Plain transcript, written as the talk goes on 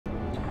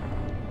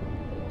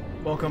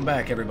Welcome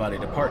back, everybody,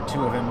 to part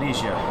 2 of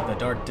Amnesia, the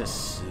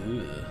Darkness.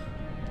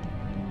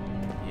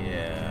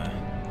 Yeah.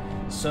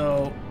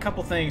 So, a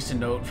couple things to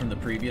note from the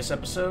previous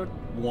episode.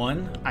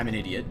 1, I'm an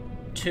idiot.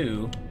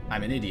 2,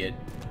 I'm an idiot.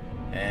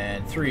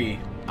 And 3,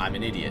 I'm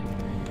an idiot.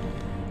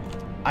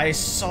 I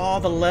saw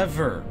the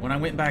lever when I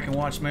went back and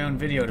watched my own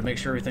video to make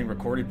sure everything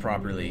recorded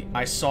properly.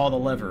 I saw the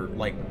lever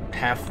like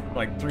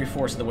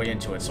three-fourths of the way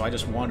into it, so I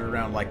just wandered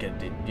around like it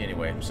did.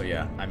 Anyway, so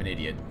yeah, I'm an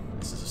idiot.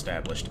 This is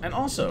established. And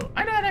also,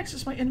 I know how to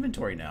access my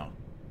inventory now.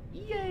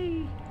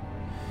 Yay!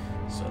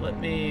 So let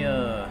me,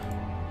 how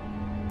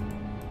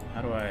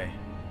do I...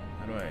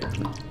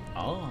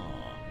 Oh,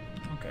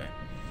 okay.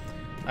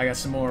 I got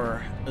some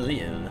more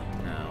lil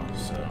now,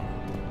 so...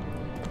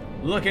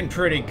 Looking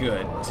pretty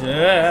good.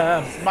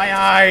 My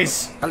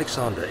eyes!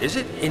 Alexander, is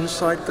it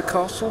inside the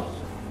castle?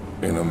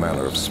 In a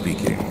manner of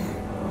speaking.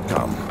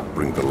 Come,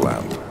 bring the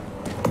lamp.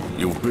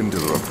 You've been to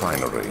the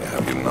refinery,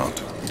 have you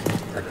not?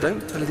 I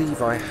don't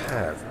believe I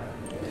have.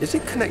 Is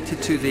it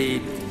connected to the...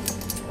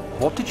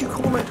 what did you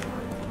call it?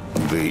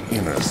 The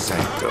inner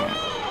sanctum.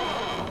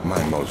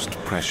 My most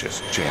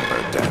precious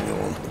chamber,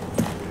 Daniel.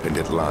 And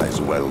it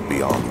lies well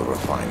beyond the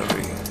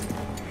refinery.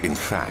 In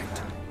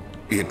fact,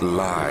 it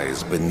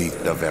lies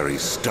beneath the very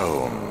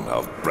stone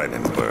of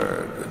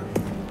Brennenburg.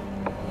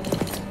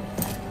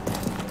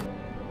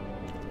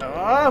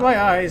 Ah, my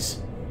eyes!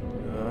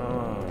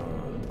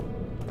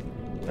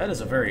 That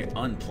is a very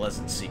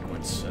unpleasant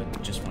sequence. I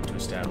just want to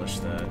establish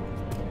that.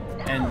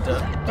 And,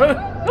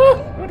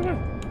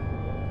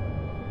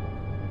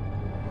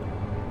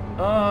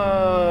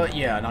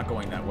 yeah, not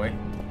going that way.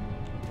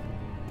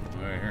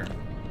 Right here.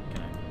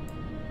 Can I...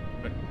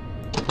 But...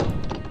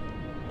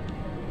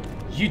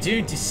 You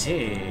don't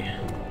say.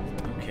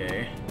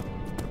 Okay.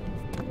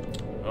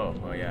 Oh,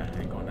 well, yeah, I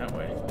ain't going that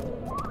way.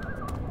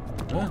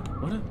 What?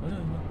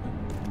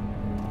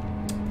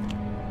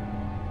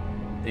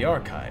 The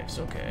archives,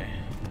 okay.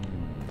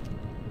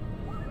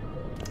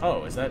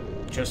 Oh, is that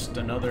just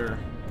another...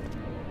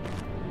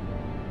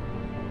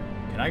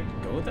 Can I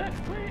go that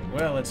way?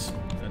 Well, that's...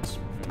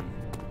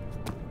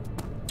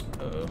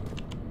 Uh-oh.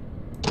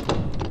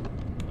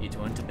 It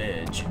went to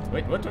bed.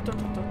 Wait, what?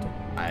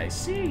 I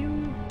see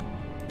you.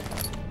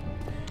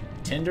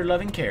 Tender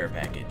loving care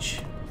package.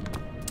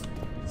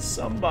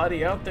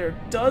 Somebody out there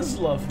does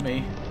love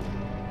me.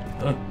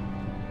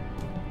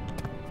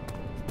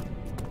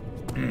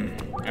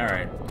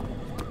 Alright.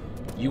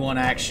 You want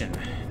action.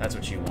 That's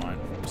what you want.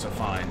 So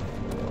fine.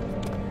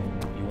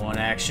 You want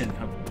action?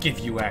 I'll give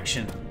you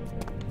action.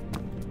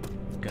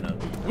 Gonna...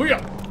 Look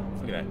at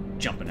that.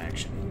 Jumping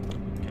action.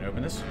 Can I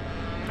open this?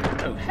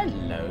 Oh,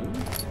 hello.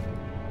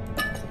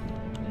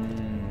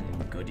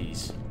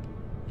 Goodies.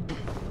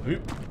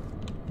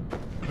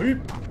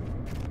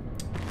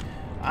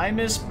 I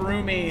miss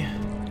Broomy.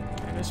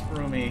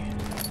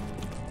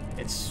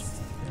 It's...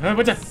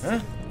 what the... Huh?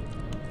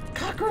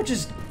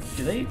 Cockroaches...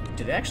 Do they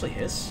actually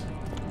hiss?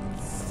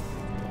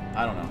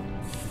 I don't know.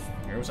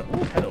 Here was a...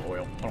 Ooh, hello,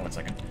 oil. Hold on 1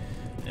 second.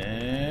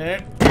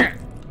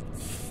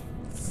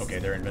 Okay,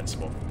 they're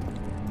invincible.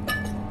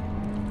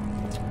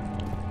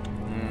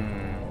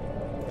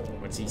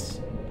 What's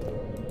these?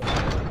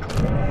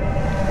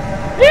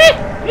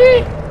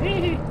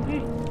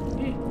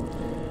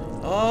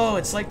 Oh,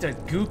 it's like the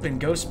goop in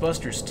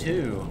Ghostbusters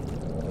 2.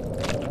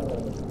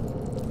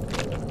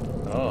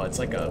 Oh, it's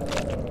like a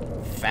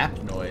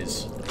fap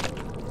noise.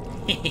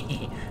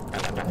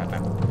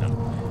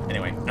 No.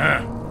 Anyway.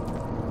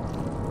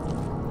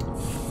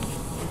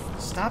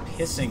 Stop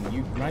hissing.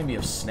 You remind me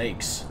of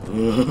snakes.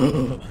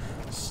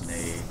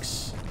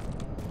 Snakes.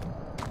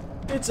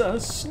 It's a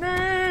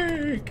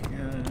snake!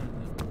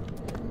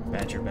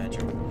 Badger.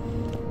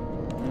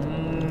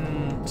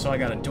 So I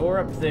got a door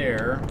up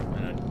there,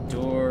 and a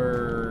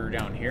door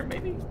down here,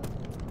 maybe?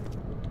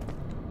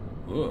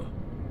 Ugh.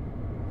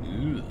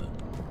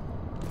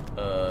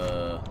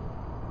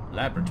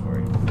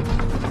 Laboratory.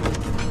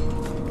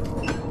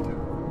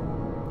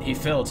 He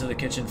fell to the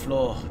kitchen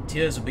floor.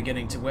 Tears were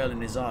beginning to well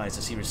in his eyes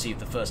as he received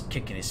the first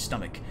kick in his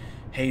stomach.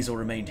 Hazel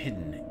remained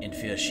hidden, in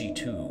fear she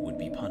too would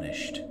be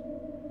punished.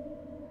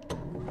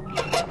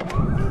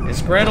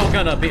 Is Gretel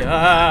gonna be...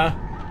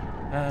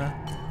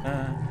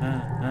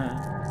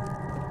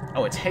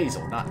 Oh, it's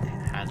Hazel, not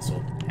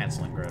Hansel.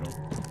 Hansel and Gretel.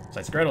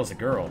 Besides, Gretel's a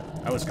girl.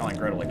 I was calling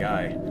Gretel a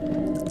guy.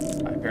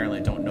 I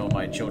apparently don't know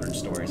my children's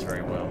stories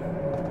very well.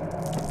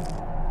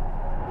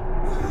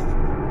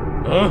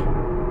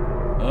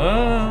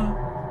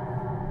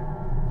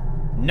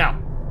 No!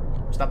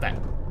 Stop that.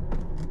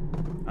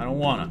 I don't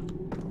wanna.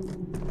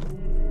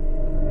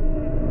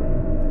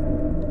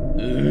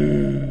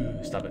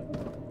 Stop it.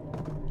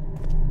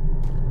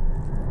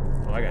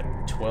 Oh, I got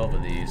 12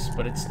 of these,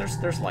 but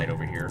there's light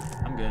over here.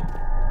 I'm good.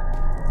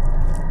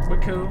 We're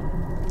cool.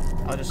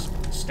 I'll just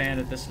stand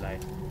at this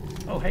light.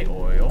 Oh, hey,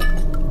 oil.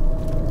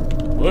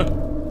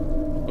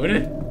 What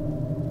is it?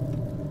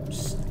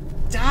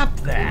 Stop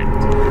that!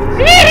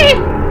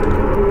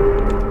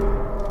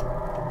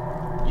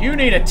 You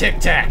need a tic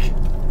tac.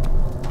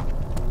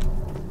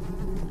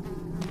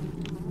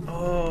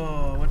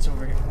 Oh, What's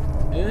over here?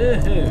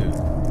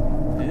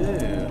 Ooh.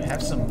 Ooh.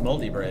 Have some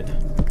moldy bread.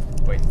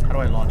 Wait, how do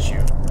I launch you?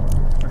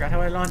 Forgot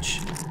how I launch?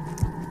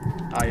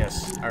 Ah,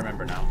 yes. I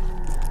remember now.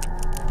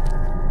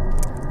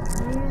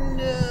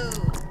 No.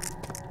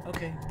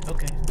 Okay.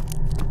 Okay.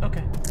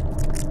 Okay.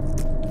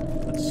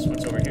 What's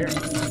over here?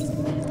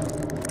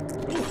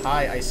 Ooh,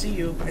 hi, I see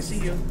you. I see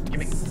you.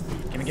 Gimme.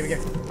 Gimme, gimme,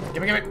 gimme.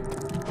 Gimme, gimme.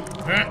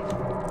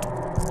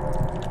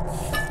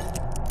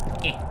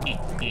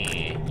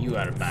 You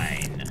are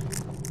mine.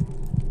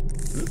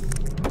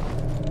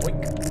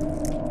 Oink.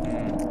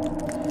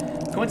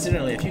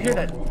 Coincidentally, if you hear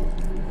that...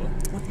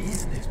 What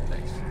is this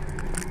place?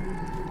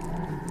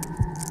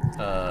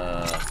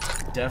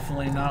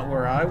 Definitely not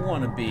where I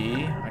want to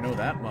be. I know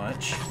that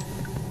much.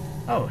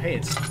 Oh, hey,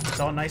 it's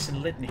all nice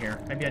and lit in here.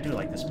 Maybe I do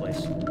like this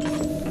place.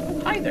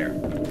 Hi there.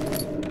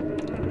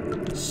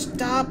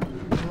 Stop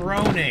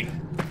groaning.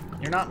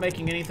 You're not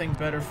making anything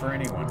better for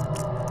anyone.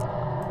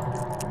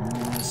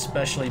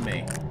 Especially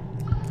me.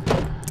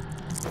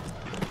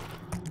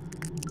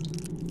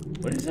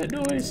 What is that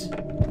noise?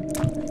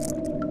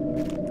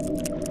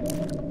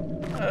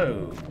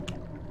 Oh.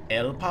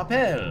 El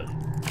Papel.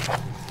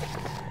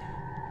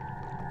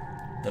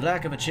 The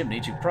lack of a chimney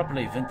to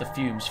properly vent the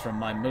fumes from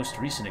my most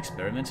recent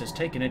experiments has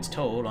taken its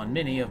toll on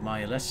many of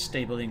my less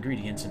stable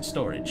ingredients in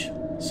storage.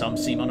 Some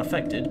seem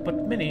unaffected,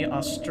 but many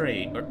are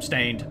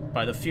stained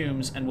by the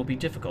fumes and will be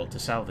difficult to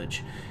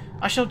salvage.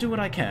 I shall do what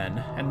I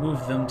can and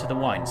move them to the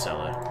wine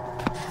cellar.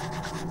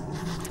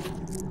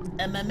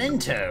 A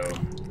memento.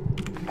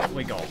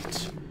 We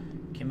got.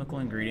 Chemical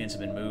ingredients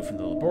have been moved from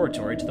the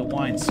laboratory to the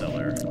wine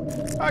cellar.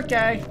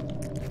 Okay.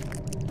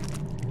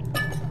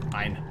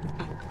 Fine.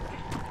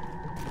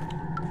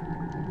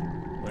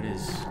 What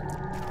is...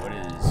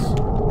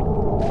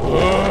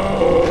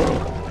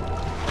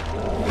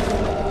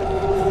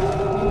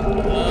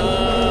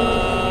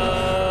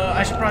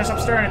 I should probably stop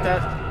staring at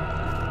that.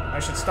 I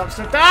should stop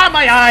staring. Ah,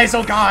 my eyes!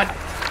 Oh, God!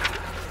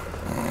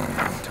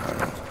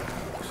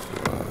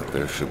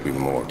 There should be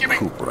more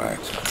coop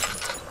rats.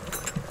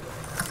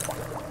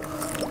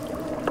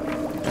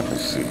 Let me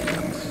see.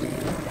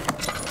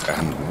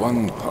 And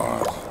one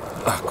part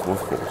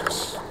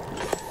aquaforce.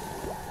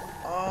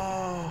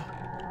 Oh.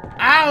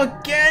 Ow,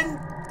 again!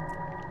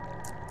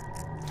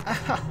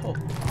 Ow.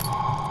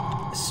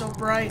 It's so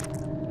bright.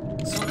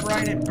 It's so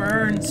bright it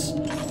burns.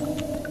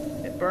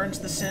 It burns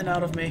the sin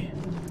out of me.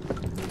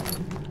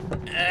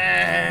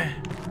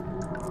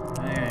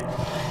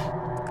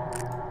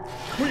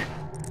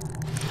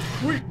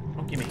 Wait.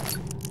 Oh, gimme.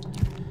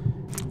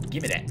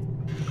 Gimme that.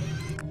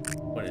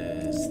 What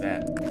is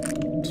that?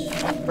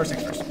 First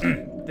things first.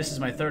 This is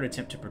my third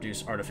attempt to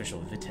produce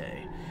artificial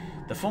vitae.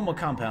 The formal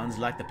compounds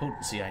lack the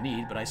potency I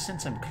need, but I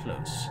sense I'm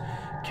close.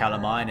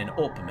 Calamine and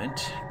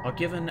orpiment are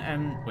given,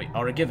 and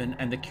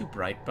the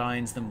cuprite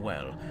binds them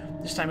well.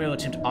 This time I will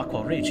attempt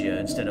aqua regia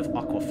instead of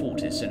aqua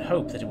fortis, and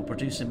hope that it will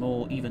produce a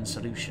more even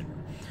solution.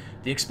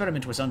 The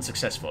experiment was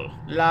unsuccessful.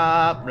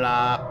 Blah,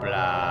 blah,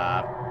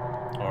 blah.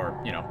 Or,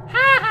 you know,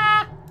 ha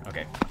ha!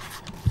 Okay.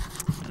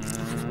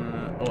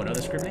 Oh,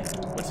 another scribbly?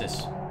 What's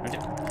this?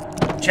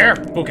 Chair!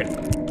 Bookin'.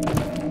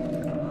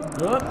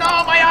 Oh,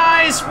 no, my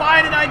eyes!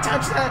 Why did I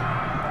touch that?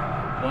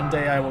 One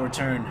day I will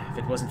return. If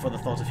it wasn't for the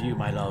thought of you,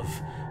 my love,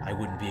 I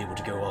wouldn't be able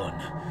to go on.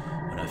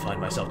 When I find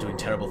myself doing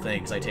terrible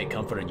things, I take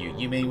comfort in you.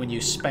 You mean when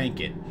you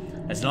spank it?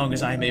 As long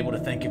as I'm able to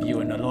think of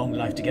you in a long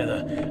life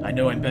together, I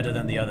know I'm better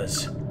than the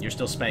others. You're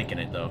still spanking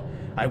it, though.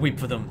 I weep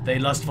for them. They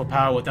lust for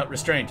power without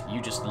restraint.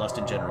 You just lust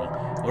in general.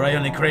 Or I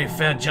only crave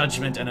fair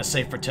judgment and a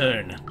safe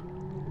return.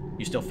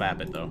 You still fap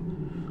it, though.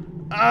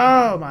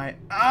 Oh, my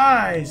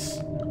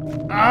eyes!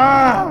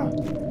 Ah!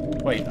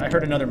 Wait, I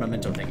heard another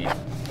memento thingy.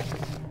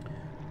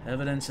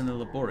 Evidence in the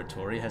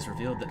laboratory has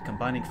revealed that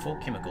combining 4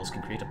 chemicals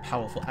can create a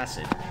powerful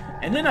acid.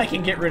 And then I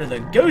can get rid of the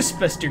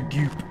Ghostbuster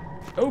goop!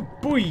 Oh,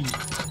 boy!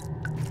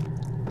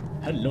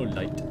 Hello,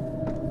 light.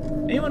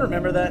 Anyone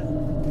remember that?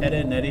 Ed,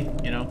 Ed, and Eddie,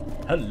 you know?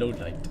 Hello,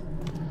 light.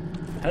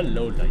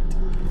 Hello, light.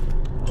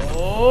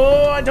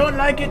 Oh, I don't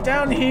like it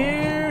down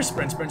here!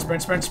 Sprint, sprint,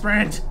 sprint, sprint,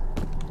 sprint!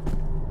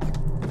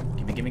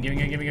 Gimme, gimme, gimme,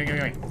 gimme, gimme, gimme,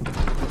 gimme.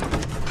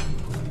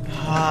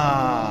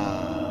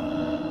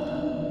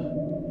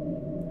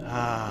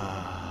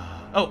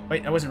 Oh,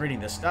 wait, I wasn't reading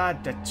this.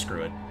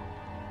 Screw it.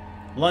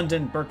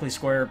 London, Berkeley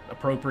Square,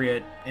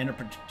 appropriate,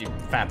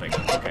 fapping.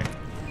 Okay.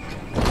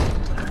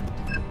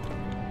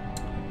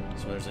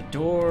 So there's a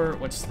door.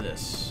 What's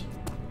this?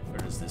 Where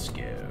does this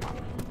go?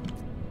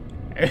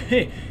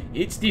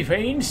 It's the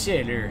wine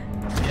cellar.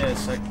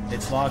 Yes,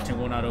 it's locked and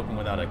will not open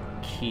without a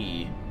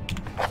key.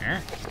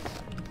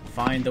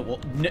 Find the wall.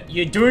 No,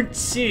 you don't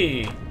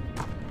see.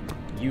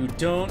 You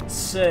don't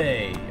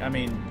say. I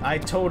mean, I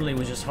totally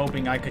was just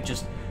hoping I could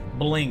just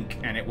blink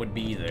and it would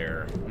be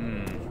there.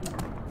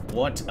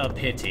 What a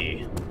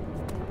pity.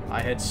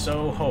 I had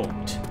so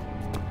hoped.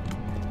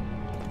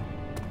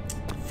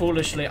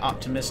 Foolishly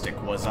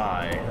optimistic was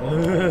I.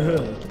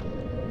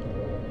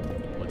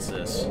 What's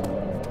this?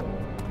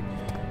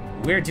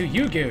 Where do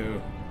you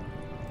go?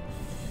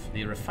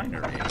 The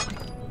refinery.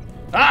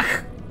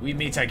 Ah! We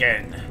meet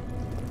again.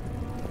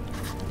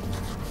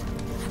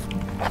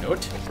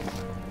 Note.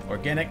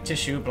 Organic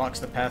tissue blocks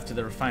the path to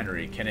the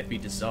refinery. Can it be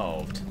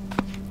dissolved?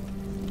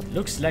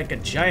 Looks like a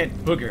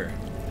giant booger.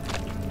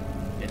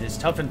 It is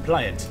tough and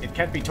pliant. It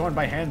can't be torn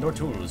by hand or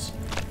tools.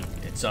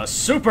 It's a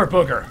super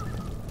booger!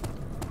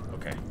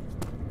 Okay.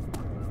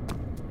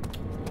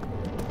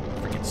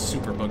 Freaking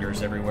super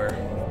boogers everywhere.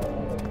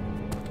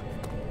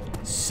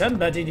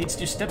 Somebody needs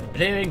to stop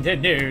blowing their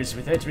nose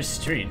without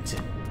restraint.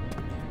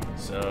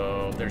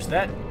 So, there's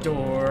that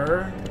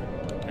door,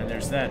 and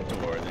there's that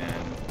door then.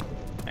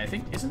 I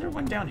think, isn't there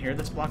one down here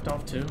that's blocked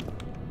off too?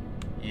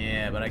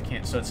 Yeah, but I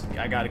can't, so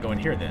I gotta go in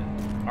here then.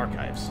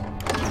 Archives.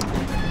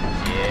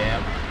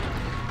 Yeah.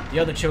 The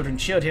other children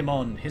cheered him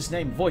on, his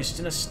name voiced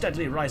in a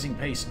steadily rising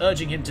pace,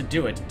 urging him to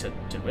do it. To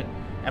do it?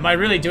 Am I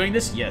really doing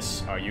this?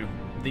 Yes, are you?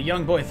 The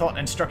young boy thought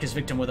and struck his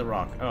victim with a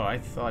rock. Oh, I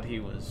thought he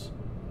was...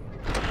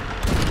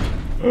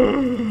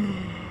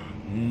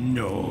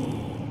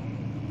 No.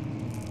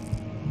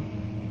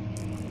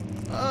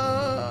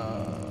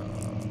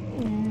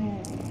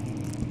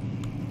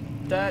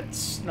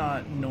 That's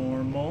not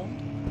normal.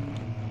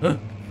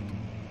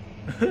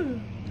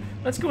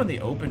 Let's go in the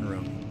open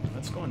room.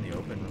 Let's go in the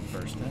open room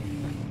first, then.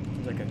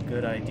 Seems like a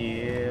good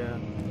idea.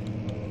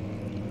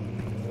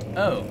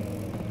 Oh.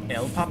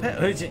 El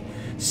Papel.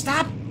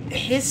 Stop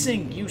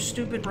hissing, you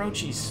stupid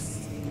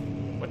roachies.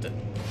 What the...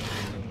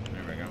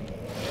 There we go.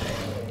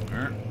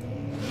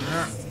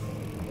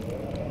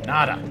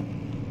 Nada.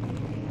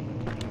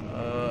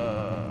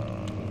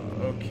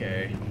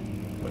 Okay.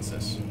 What's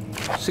this?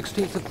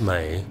 16th of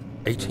May,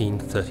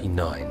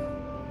 1839.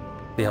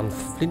 The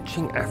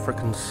unflinching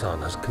African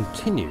sun has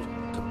continued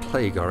to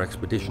plague our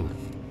expedition,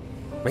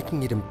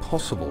 making it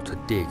impossible to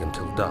dig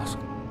until dusk.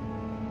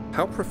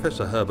 How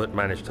Professor Herbert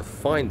managed to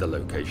find the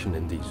location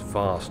in these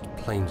vast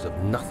plains of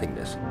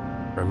nothingness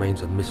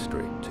remains a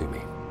mystery to me.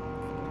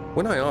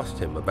 When I asked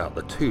him about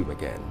the tomb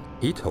again,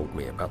 he told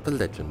me about the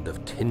legend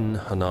of Tin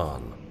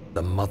Hanan,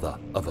 the mother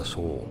of us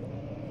all.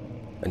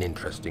 An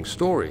interesting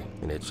story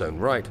in its own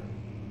right,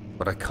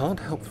 but I can't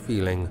help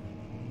feeling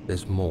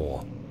there's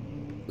more.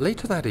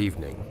 Later that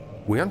evening,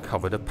 we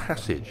uncovered a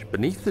passage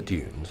beneath the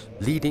dunes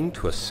leading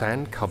to a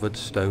sand-covered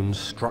stone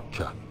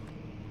structure.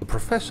 The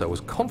professor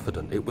was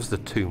confident it was the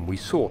tomb we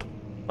sought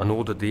and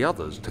ordered the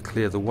others to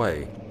clear the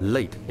way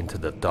late into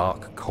the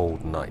dark,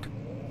 cold night.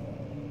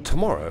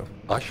 Tomorrow,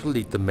 I shall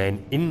lead the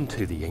men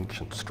into the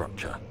ancient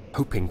structure,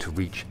 hoping to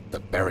reach the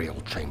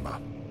burial chamber.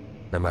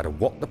 No matter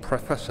what the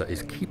professor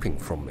is keeping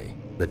from me,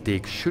 the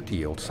dig should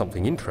yield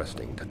something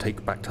interesting to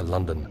take back to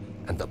London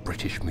and the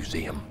British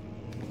Museum.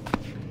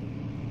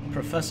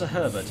 Professor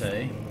Herbert,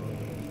 eh?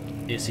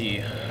 Is he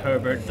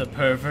Herbert the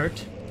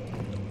pervert?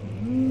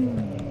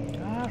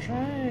 I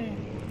say,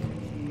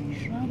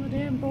 some of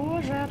them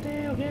boys out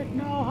there are getting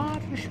all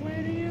hot and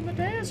sweaty in the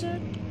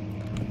desert,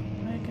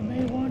 making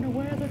me wonder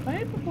where the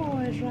paper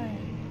boys are.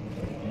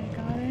 They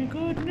got any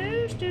good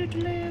news to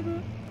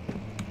deliver?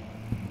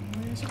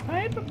 Where's the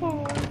paper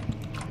boy?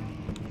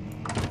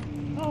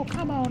 Oh,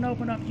 come on,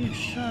 open up, you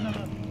son of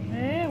a...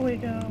 There we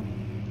go.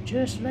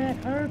 Just let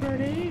Herbert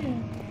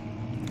in.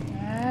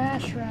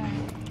 That's right.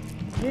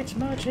 It's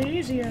much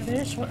easier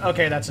this way.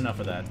 Okay, that's enough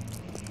of that.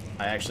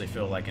 I actually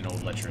feel like an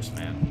old lecherous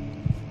man.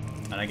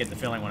 And I get the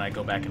feeling when I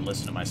go back and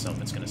listen to myself,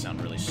 it's going to sound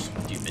really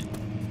stupid.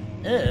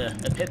 A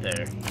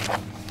pipper.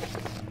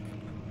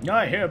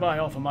 I hereby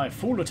offer my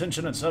full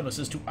attention and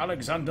services to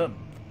Alexander...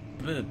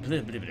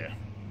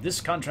 This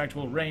contract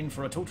will reign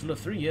for a total of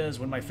 3 years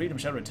when my freedom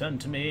shall return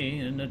to me.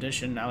 In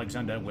addition,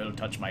 Alexander will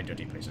touch my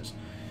dirty places.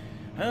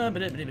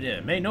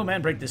 May no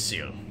man break this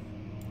seal.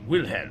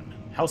 Wilhelm,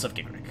 House of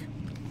Gingrich.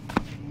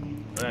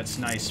 Well, that's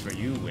nice for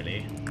you,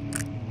 Willie.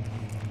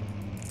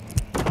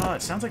 Oh,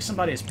 it sounds like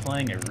somebody is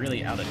playing a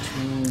really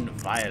out-of-tune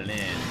violin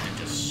and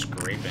just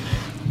scraping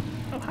it.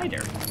 Oh, hi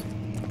there.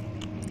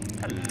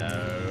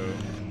 Hello.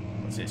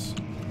 What's this?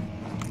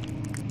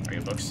 Are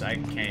you books? I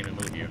can't even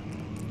move you.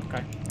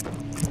 Okay.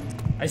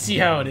 I see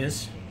how it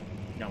is.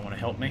 You don't want to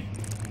help me?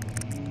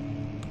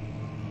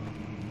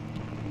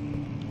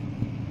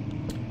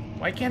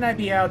 Why can't I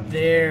be out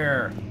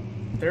there?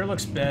 There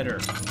looks better.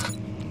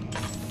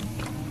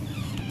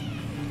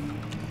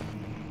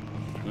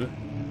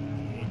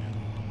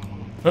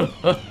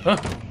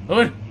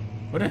 What?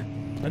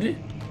 I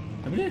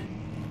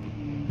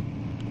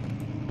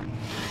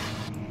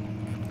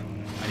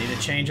need a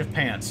change of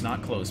pants,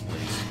 not clothes,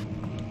 please.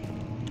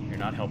 You're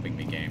not helping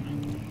me, game.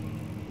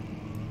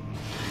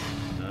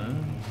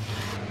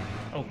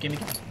 Oh, gimme.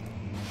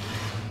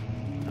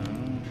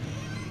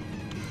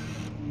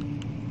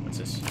 What's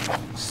this?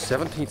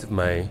 17th of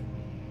May,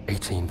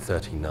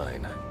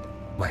 1839.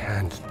 My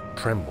hands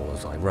tremble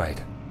as I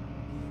write.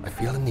 I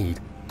feel a need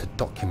to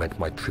document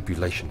my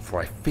tribulation, for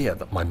I fear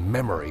that my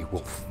memory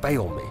will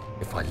fail me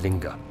if I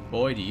linger.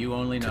 Boy, do you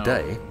only know.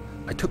 Today,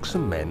 I took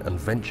some men and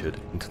ventured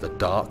into the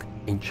dark,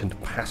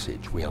 ancient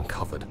passage we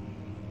uncovered.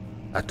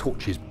 Our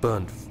torches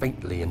burned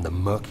faintly in the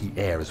murky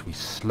air as we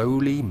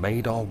slowly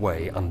made our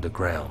way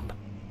underground.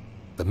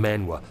 The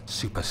men were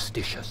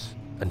superstitious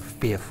and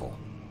fearful.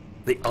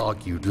 They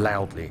argued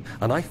loudly,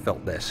 and I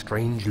felt their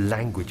strange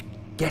language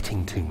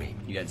getting to me.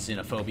 You got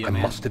xenophobia, I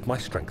man? mustered my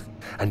strength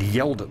and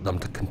yelled at them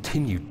to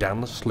continue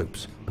down the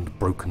slopes and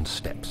broken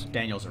steps.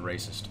 Daniel's a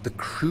racist. The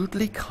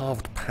crudely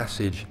carved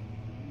passage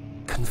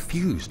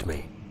confused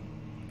me.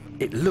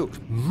 It looked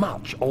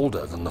much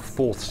older than the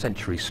 4th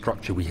century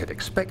structure we had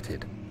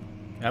expected.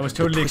 I was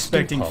The totally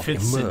twisting expecting path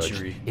 5th emerged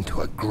century.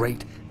 into a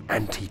great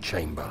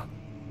antechamber.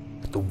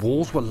 The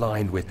walls were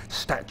lined with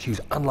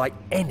statues unlike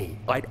any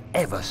I'd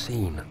ever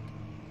seen.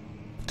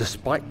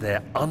 Despite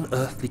their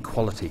unearthly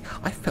quality,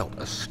 I felt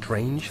a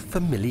strange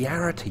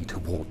familiarity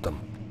toward them,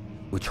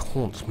 which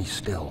haunts me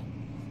still.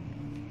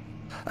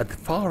 At the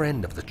far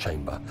end of the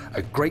chamber,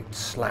 a great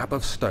slab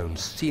of stone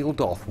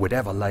sealed off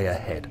whatever lay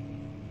ahead.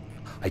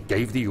 I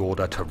gave the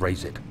order to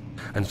raise it,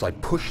 and as I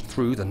pushed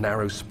through the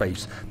narrow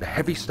space, the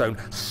heavy stone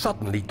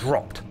suddenly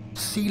dropped,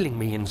 sealing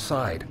me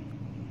inside.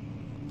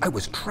 I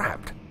was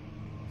trapped.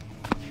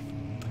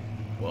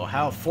 Well,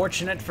 how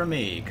fortunate for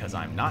me, because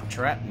I'm not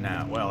trapped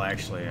now. Well,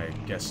 actually, I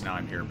guess now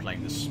I'm here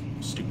playing this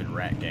stupid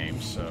rat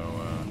game, so,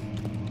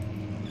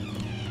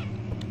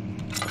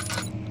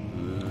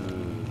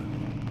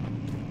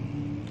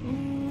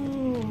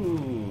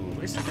 Ooh.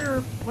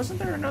 Wasn't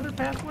there another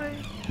pathway?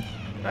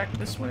 Back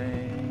this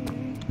way?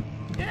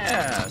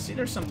 Yeah, see,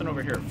 there's something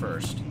over here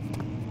first.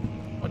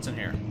 What's in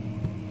here?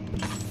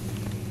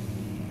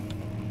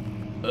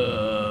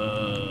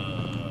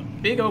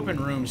 Big open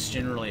rooms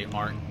generally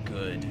aren't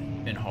good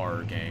in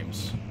horror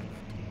games,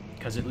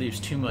 because it leaves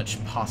too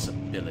much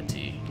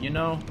possibility, you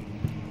know?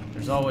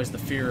 There's always the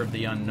fear of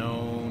the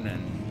unknown,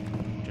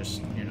 and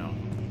just, you know,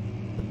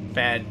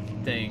 bad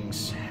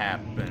things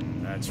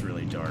happen. That's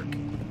really dark.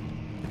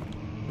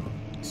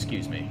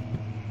 Excuse me.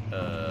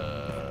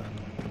 Huh?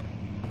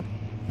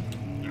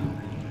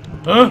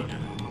 Huh?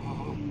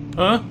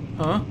 Huh?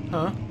 Huh?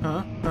 Huh?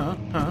 Huh?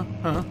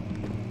 Huh?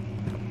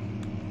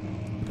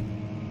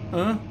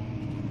 Huh?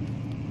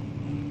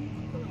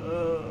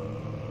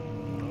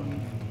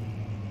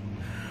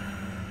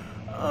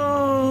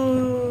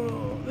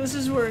 Oh, this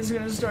is where it's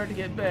gonna start to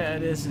get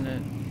bad, isn't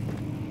it?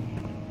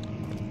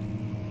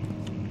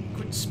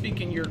 Quit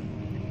speaking your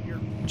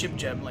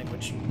jib-jab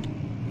language.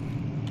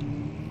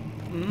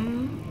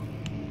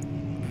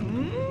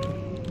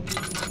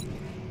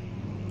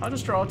 I'll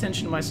just draw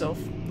attention to myself.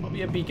 I'll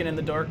be a beacon in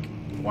the dark.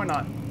 Why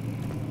not?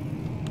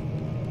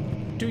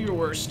 Do your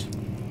worst.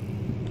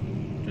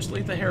 Just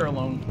leave the hair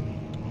alone.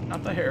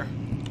 Not the hair.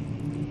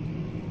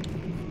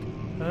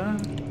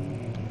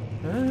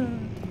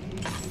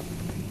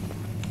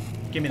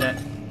 Give me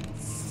that.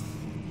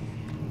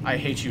 I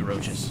hate you,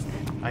 roaches.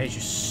 I hate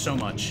you so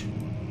much.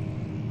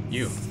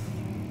 You.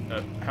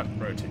 How,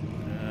 rotate.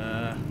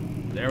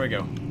 There we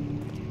go.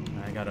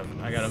 I got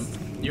him.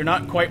 You're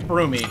not quite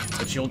broomy,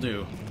 but you'll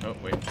do. Oh,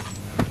 wait.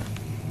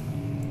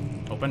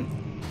 Open.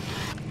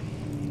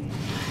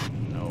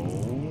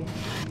 No.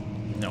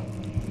 No.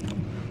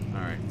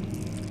 Alright.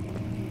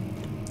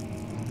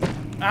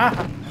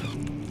 Ah!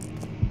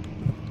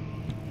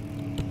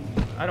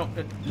 I don't...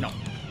 no.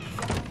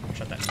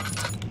 Shut that.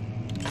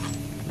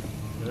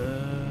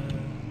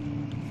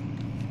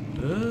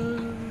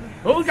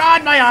 Oh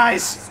god, my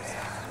eyes!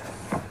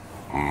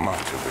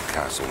 Much of the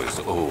castle is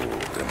old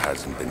and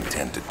hasn't been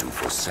tended to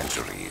for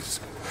centuries.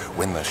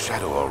 When the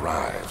shadow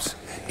arrives,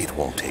 it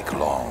won't take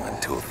long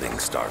until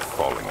things start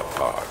falling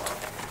apart.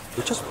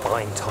 We're just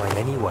buying time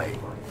anyway.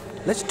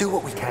 Let's do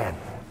what we can.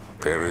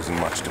 There isn't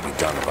much to be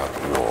done about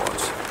the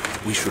walls.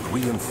 We should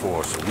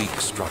reinforce weak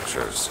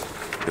structures.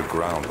 The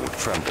ground will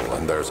tremble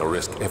and there's a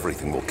risk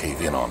everything will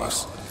cave in on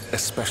us,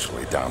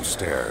 especially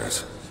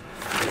downstairs.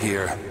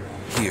 Here,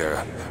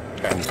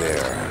 and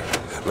there.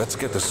 Let's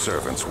get the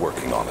servants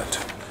working on it.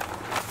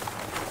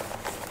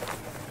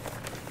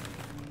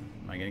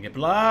 Am I gonna get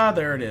blah?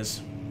 There it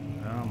is.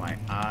 Oh, my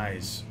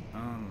eyes.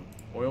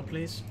 Oil,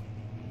 please.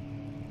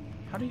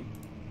 How do you...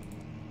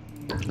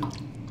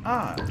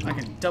 Ah, I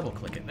can double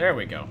click it. There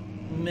we go.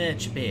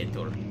 Much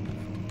better.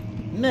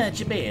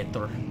 Much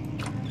better.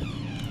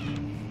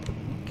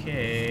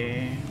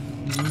 Okay.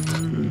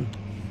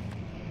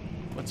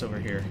 What's over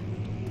here?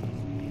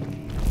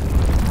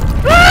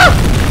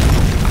 Ah!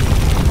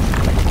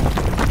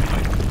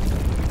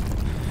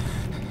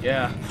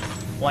 Yeah,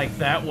 like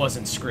that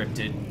wasn't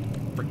scripted.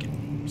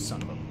 Freaking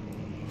son of a...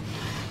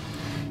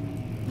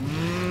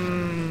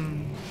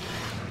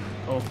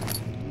 Oh,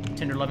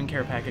 tender loving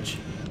care package.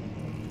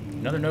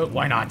 Another note,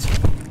 why not?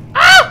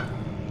 Ah!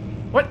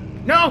 What?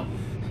 No!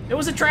 It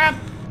was a trap!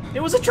 It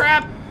was a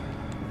trap!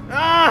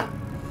 Ah!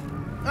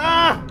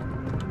 Ah!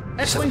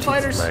 X-Wing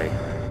fighters! May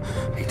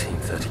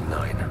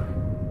 1839.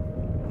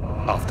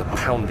 After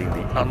pounding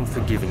the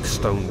unforgiving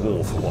stone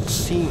wall for what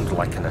seemed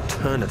like an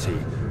eternity,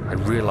 I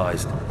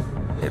realized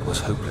it was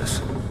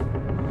hopeless.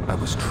 I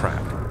was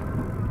trapped.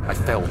 I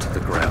fell to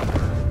the ground,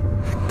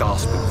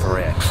 gasping for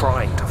air,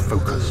 trying to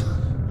focus.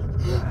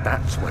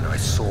 That's when I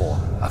saw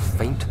a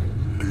faint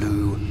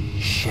blue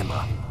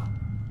shimmer.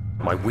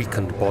 My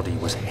weakened body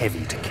was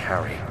heavy to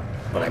carry,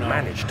 but I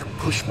managed to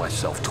push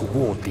myself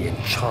toward the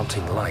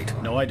enchanting light.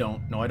 No, I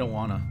don't. No, I don't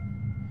wanna.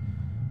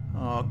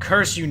 Oh,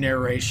 curse you,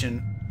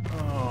 narration.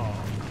 Oh.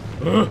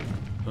 Ugh.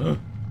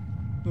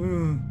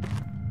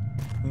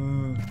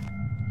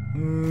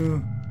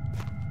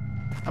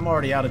 I'm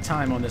already out of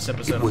time on this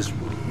episode. It was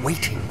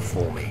waiting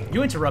for me.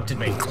 You interrupted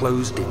me.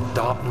 Enclosed in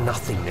dark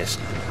nothingness,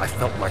 I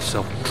felt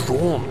myself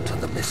drawn to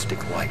the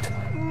mystic light.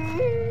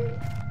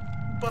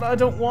 But I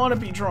don't want to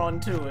be drawn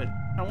to it.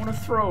 I want to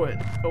throw it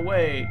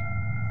away.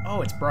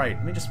 Oh, it's bright.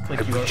 Let me just flick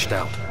I you reached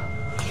out,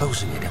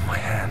 closing it in my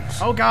hands.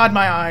 Oh God,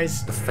 my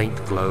eyes. The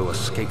faint glow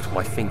escaped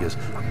my fingers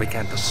and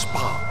began to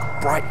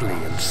spark brightly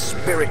and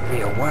spirit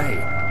me away,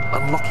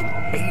 unlocking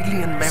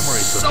alien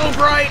memories So of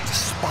bright!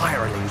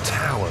 spiraling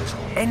towers,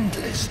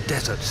 endless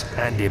deserts,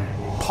 and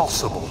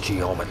impossible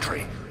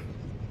geometry.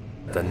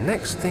 The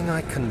next thing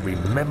I can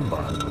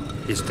remember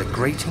is the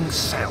grating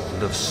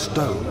sound of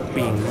stone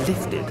being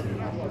lifted,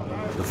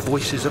 the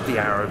voices of the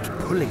Arabs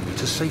pulling me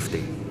to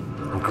safety,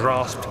 and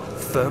grasped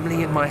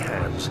firmly in my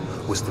hands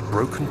was the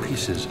broken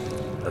pieces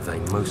of a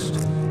most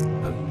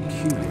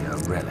peculiar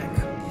relic.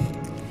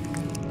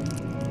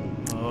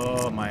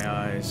 Oh, my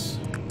eyes.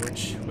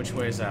 Which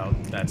way is out?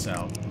 That's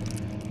out.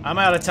 I'm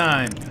out of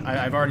time.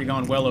 I've already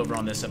gone well over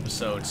on this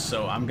episode,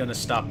 so I'm gonna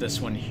stop this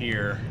one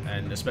here,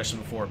 and especially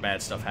before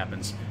bad stuff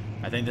happens.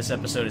 I think this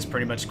episode is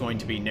pretty much going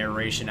to be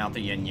narration out the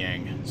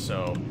yin-yang.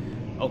 So,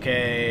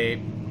 okay,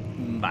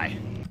 bye.